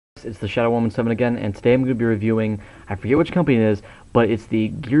It's the Shadow Woman 7 again, and today I'm going to be reviewing, I forget which company it is, but it's the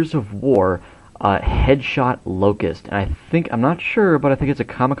Gears of War Headshot Locust. And I'm not sure, but I think it's a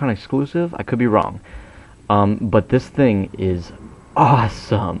Comic-Con exclusive. I could be wrong. But this thing is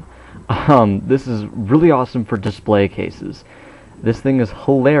awesome. This is really awesome for display cases. This thing is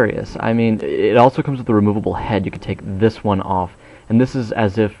hilarious. I mean, it also comes with a removable head. You can take this one off. And this is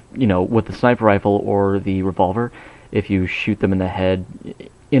as if, with the sniper rifle or the revolver, if you shoot them in the head,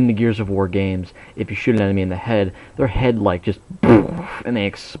 in the Gears of War games, if you shoot an enemy in the head, their head just poof, and they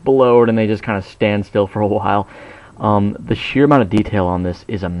explode and they just kind of stand still for a while. The sheer amount of detail on this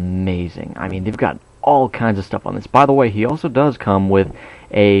is amazing. I mean, they've got all kinds of stuff on this. By the way, he also does come with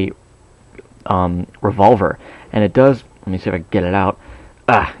a revolver, and it does, let me see if I can get it out.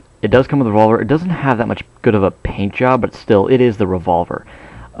 It does come with a revolver. It doesn't have that much good of a paint job, but still, it is the revolver.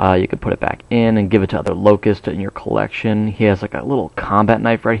 You can put it back in and give it to other Locust in your collection. He has like a little combat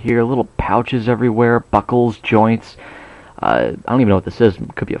knife right here, little pouches everywhere, buckles, joints. I don't even know what this is.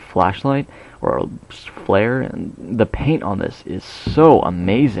 It could be a flashlight or a flare. And the paint on this is so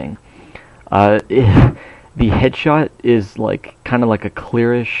amazing. The headshot is kind of like a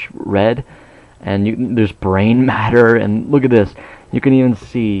clearish red, and there's brain matter. And look at this. You can even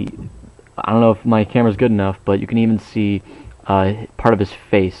see, I don't know if my camera's good enough, but you can even see part of his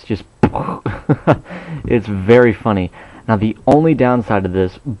face just it's very funny. Now the only downside of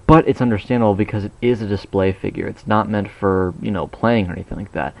this, but it's understandable because it is a display figure. It's not meant for, playing or anything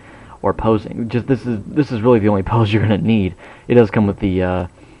like that, or posing. Just this is really the only pose you're gonna need. It does come with the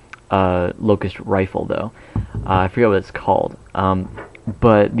Locust rifle though. I forget what it's called.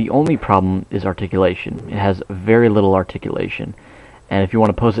 But the only problem is articulation. It has very little articulation. And if you want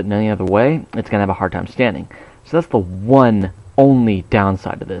to pose it in any other way, it's going to have a hard time standing. So that's the only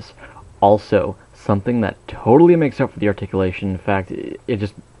downside to this. Also, something that totally makes up for the articulation, in fact, it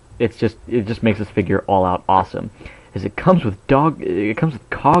just makes this figure all out awesome, is it comes with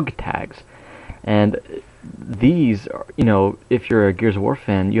cog tags. And these are, if you're a Gears of War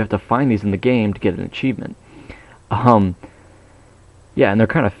fan, you have to find these in the game to get an achievement. Yeah, and they're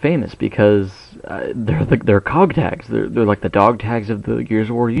kind of famous because they're cog tags. They're like the dog tags of the Gears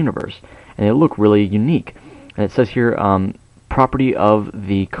of War universe, and they look really unique. And it says here, property of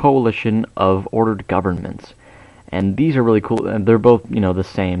the Coalition of Ordered Governments. And these are really cool. And they're both, the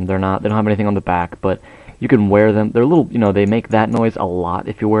same. They don't have anything on the back, but you can wear them. They're little, they make that noise a lot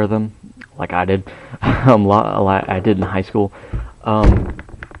if you wear them, like I did. A lot I did in high school. Sorry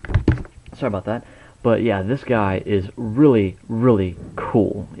about that. But yeah, this guy is really, really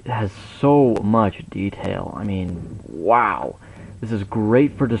cool. It has so much detail. I mean, wow. This is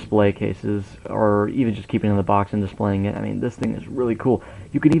great for display cases, or even just keeping it in the box and displaying it. I mean, this thing is really cool.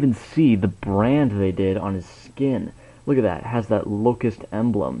 You can even see the brand they did on his skin. Look at that. It has that Locust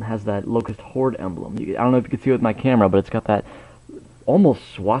emblem. It has that Locust Horde emblem. I don't know if you can see it with my camera, but it's got that almost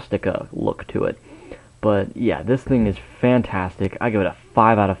swastika look to it. But yeah, this thing is fantastic. I give it a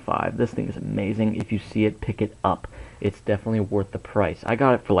 5 out of 5. This thing is amazing. If you see it, pick it up. It's definitely worth the price. I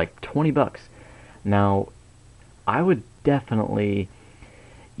got it for like 20 bucks. Now, I would definitely,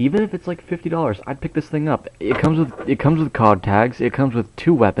 even if it's like $50, I'd pick this thing up. It comes with cog tags. It comes with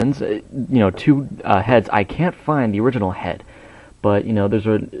 2 weapons. 2 heads. I can't find the original head, but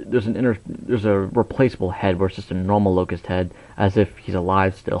there's a replaceable head where it's just a normal Locust head, as if he's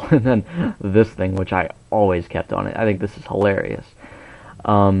alive still. And then this thing, which I always kept on it. I think this is hilarious.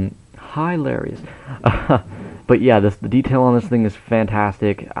 Hilarious. But yeah, the detail on this thing is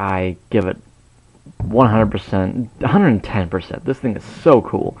fantastic. I give it 100%, 110%. This thing is so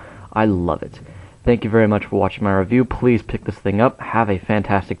cool. I love it. Thank you very much for watching my review. Please pick this thing up. Have a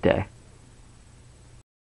fantastic day.